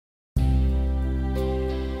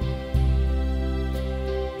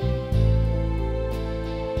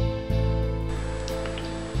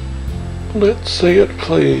Let's see it,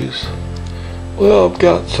 please. Well, I've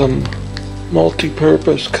got some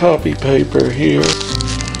multi-purpose copy paper here.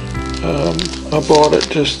 I bought it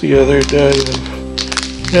just the other day.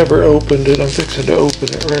 I've never opened it. I'm fixing to open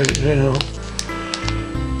it right now.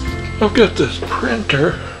 I've got this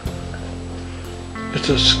printer. It's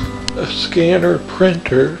a scanner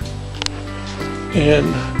printer,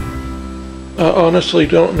 and I honestly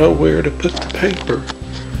don't know where to put the paper.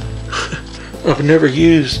 I've never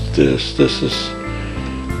used this. This is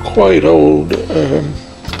quite old.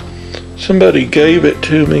 Somebody gave it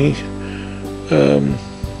to me,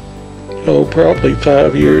 probably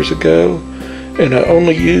 5 years ago, and I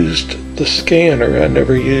only used the scanner. I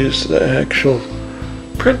never used the actual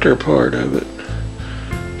printer part of it.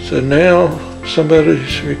 So now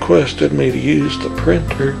somebody's requested me to use the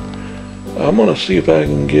printer. I'm gonna see if I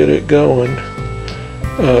can get it going.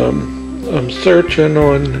 I'm searching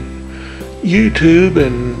on YouTube,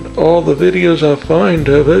 and all the videos I find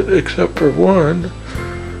of it, except for one,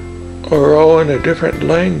 are all in a different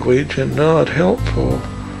language and not helpful.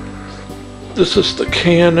 This is the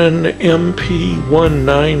Canon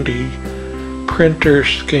MP190 printer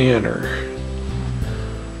scanner.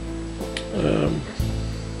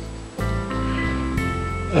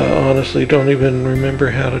 I honestly don't even remember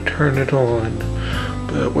how to turn it on,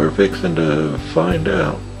 but we're fixing to find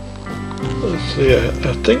out. Let's see,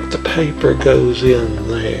 I think the paper goes in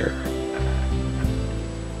there.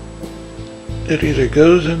 It either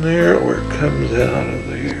goes in there or it comes out of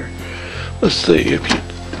there. Let's see, if you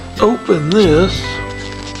open this,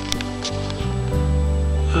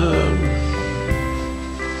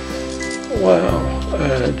 wow,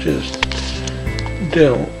 I just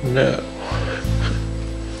don't know.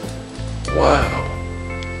 Wow.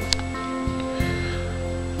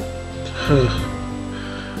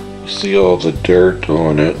 You see all the dirt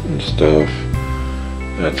on it and stuff.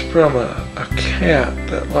 That's from a cat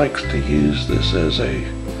that likes to use this as a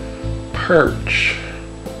perch.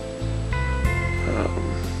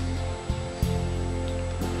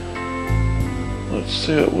 Let's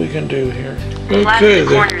see what we can do here. Okay,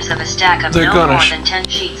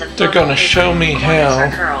 they're gonna show me how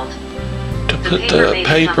to put the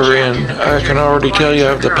paper in. I can already tell you I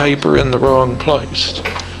have the paper in the wrong place.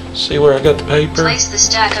 See where I got the paper? Place the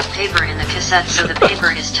stack of paper in the cassette so the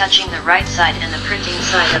paper is touching the right side and the printing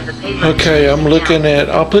side of the paper. Okay, I'm looking at,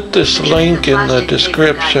 I'll put this link in the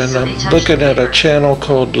description. I'm looking at a channel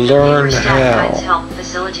called Learn How.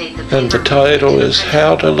 And the title is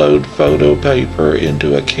How to Load Photo Paper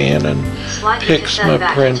into a Canon Pixma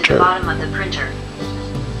Printer.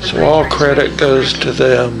 So all credit goes to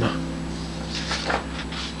them.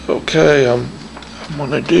 Okay, I'm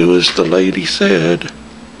gonna do as the lady said.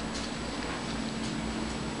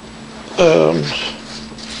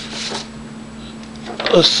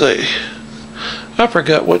 Let's see. I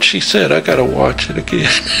forgot what she said. I gotta watch it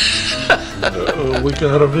again. Uh-oh, we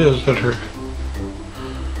got a visitor.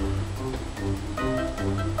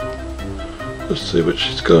 Let's see what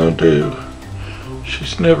she's gonna do.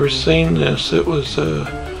 She's never seen this. It was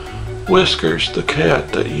Whiskers, the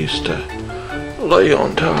cat, that used to lay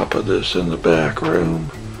on top of this in the back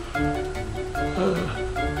room.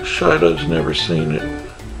 Shiloh's never seen it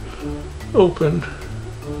open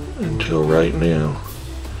until right now.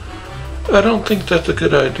 I don't think that's a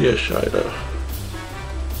good idea, Shiloh.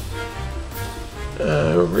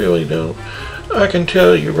 I really don't. I can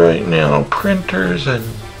tell you right now, printers and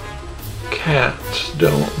cats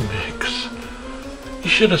don't mix. You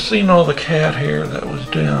should have seen all the cat hair that was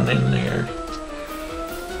down in there.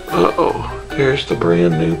 Uh-oh, there's the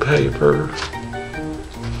brand new paper.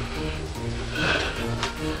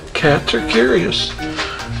 Cats are curious.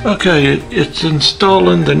 Okay, it's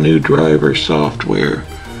installing the new driver software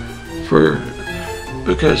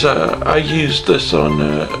because I used this on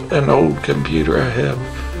an old computer I have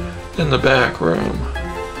in the back room.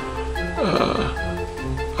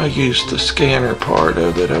 I used the scanner part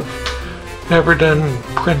of it. I've never done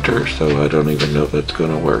printers, so I don't even know if that's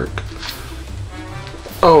gonna work.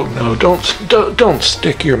 Oh no, don't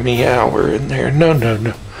stick your meower in there. No.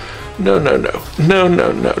 No,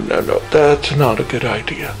 that's not a good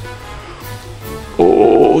idea.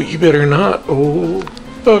 Oh, you better not. Oh,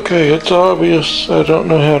 okay, it's obvious. I don't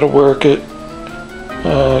know how to work it.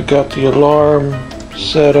 Got the alarm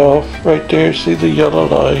set off right there. See the yellow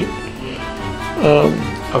light?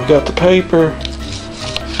 I've got the paper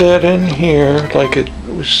fed in here like it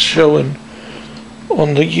was showing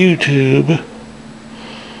on the YouTube.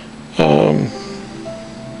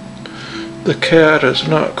 The cat is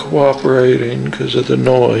not cooperating because of the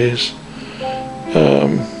noise.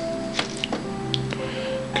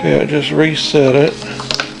 Okay, I just reset it.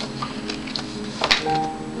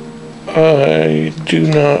 I do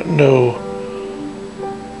not know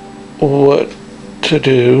what to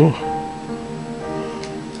do.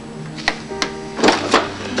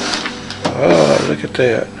 Oh, look at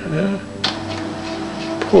that. Yeah.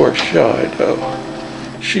 Poor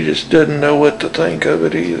Shiloh. She just doesn't know what to think of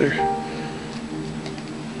it either.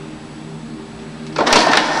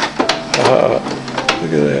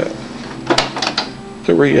 Look at that.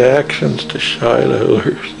 The reactions to Shiloh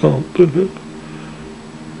or something.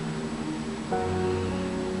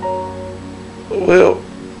 Well,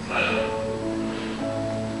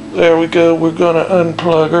 there we go. We're going to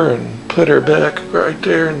unplug her and put her back right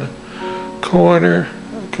there in the corner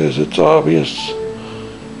because it's obvious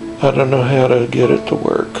I don't know how to get it to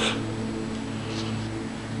work.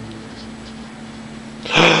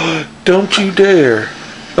 Don't you dare.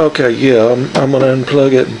 Okay, yeah, I'm going to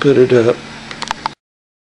unplug it and put it up.